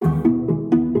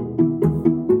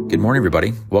Good morning,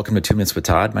 everybody. Welcome to 2 Minutes with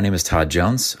Todd. My name is Todd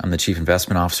Jones. I'm the Chief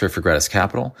Investment Officer for Gratis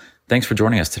Capital. Thanks for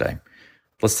joining us today.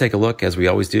 Let's take a look, as we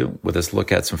always do, with us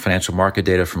look at some financial market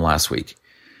data from last week.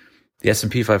 The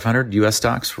S&P 500 U.S.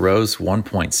 stocks rose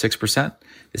 1.6%.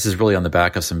 This is really on the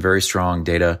back of some very strong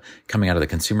data coming out of the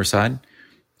consumer side.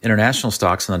 International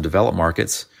stocks in the developed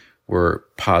markets were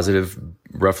positive,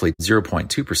 roughly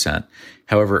 0.2%.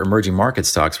 However, emerging market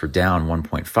stocks were down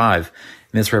 1.5%,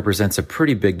 and this represents a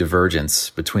pretty big divergence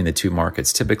between the two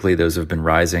markets. Typically, those have been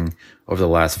rising over the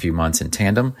last few months in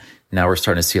tandem. Now we're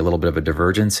starting to see a little bit of a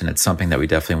divergence, and it's something that we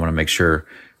definitely want to make sure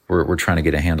we're trying to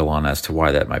get a handle on as to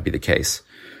why that might be the case.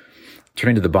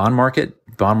 Turning to the bond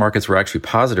markets were actually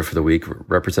positive for the week,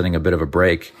 representing a bit of a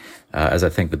break, as I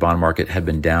think the bond market had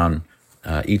been down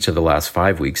each of the last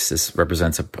 5 weeks. This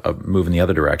represents a move in the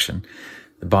other direction.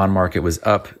 The bond market was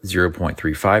up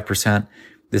 0.35%.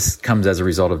 This comes as a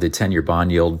result of the 10-year bond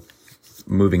yield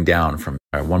moving down from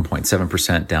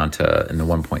 1.7% down to in the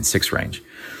 1.6 range.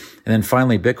 And then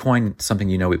finally, Bitcoin, something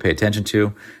we pay attention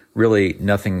to. Really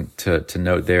nothing to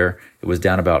note there. It was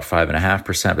down about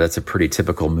 5.5%, but that's a pretty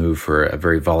typical move for a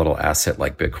very volatile asset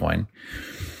like Bitcoin.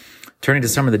 Turning to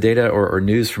some of the data or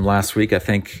news from last week, I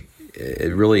think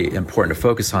it's really important to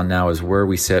focus on now is where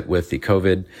we sit with the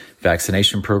COVID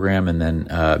vaccination program and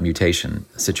then mutation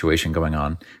situation going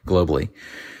on globally.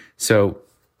 So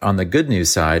on the good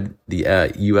news side,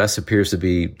 the U.S. appears to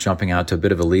be jumping out to a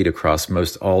bit of a lead across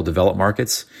most all developed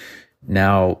markets.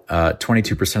 Now,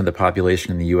 22% of the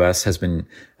population in the U.S. has been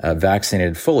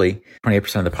vaccinated fully.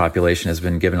 28% of the population has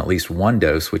been given at least one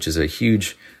dose, which is a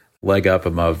huge leg up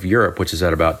above Europe, which is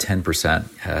at about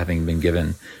 10%, having been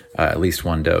given at least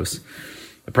one dose.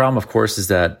 The problem, of course, is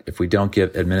that if we don't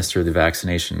administer the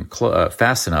vaccination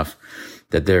fast enough,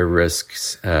 that there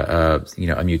risks a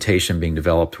mutation being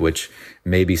developed, which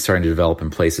may be starting to develop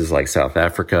in places like South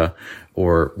Africa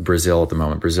or Brazil at the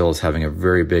moment. Brazil is having a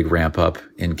very big ramp up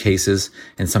in cases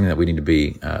and something that we need to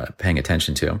be paying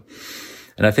attention to.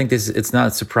 And I think it's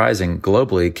not surprising.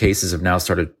 Globally, cases have now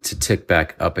started to tick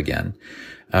back up again.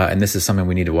 And this is something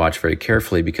we need to watch very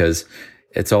carefully because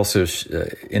it's also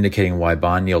indicating why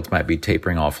bond yields might be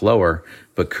tapering off lower,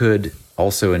 but could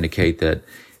also indicate that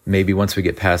maybe once we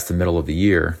get past the middle of the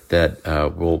year that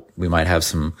we might have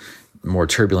some more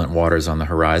turbulent waters on the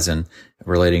horizon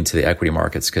relating to the equity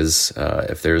markets, because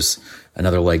if there's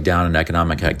another leg down in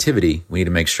economic activity, we need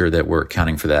to make sure that we're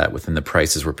accounting for that within the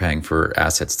prices we're paying for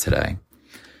assets today.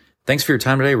 Thanks for your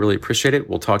time today. Really appreciate it.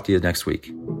 We'll talk to you next week.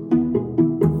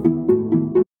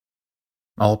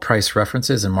 All price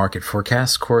references and market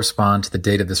forecasts correspond to the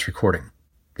date of this recording.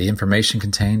 The information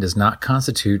contained does not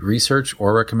constitute research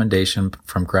or recommendation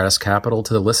from Gratis Capital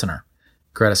to the listener.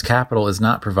 Gratis Capital is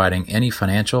not providing any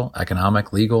financial,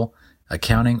 economic, legal,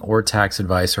 accounting, or tax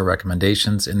advice or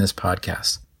recommendations in this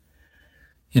podcast.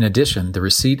 In addition, the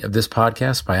receipt of this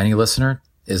podcast by any listener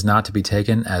is not to be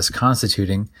taken as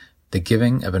constituting the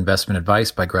giving of investment advice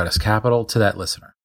by Gratis Capital to that listener.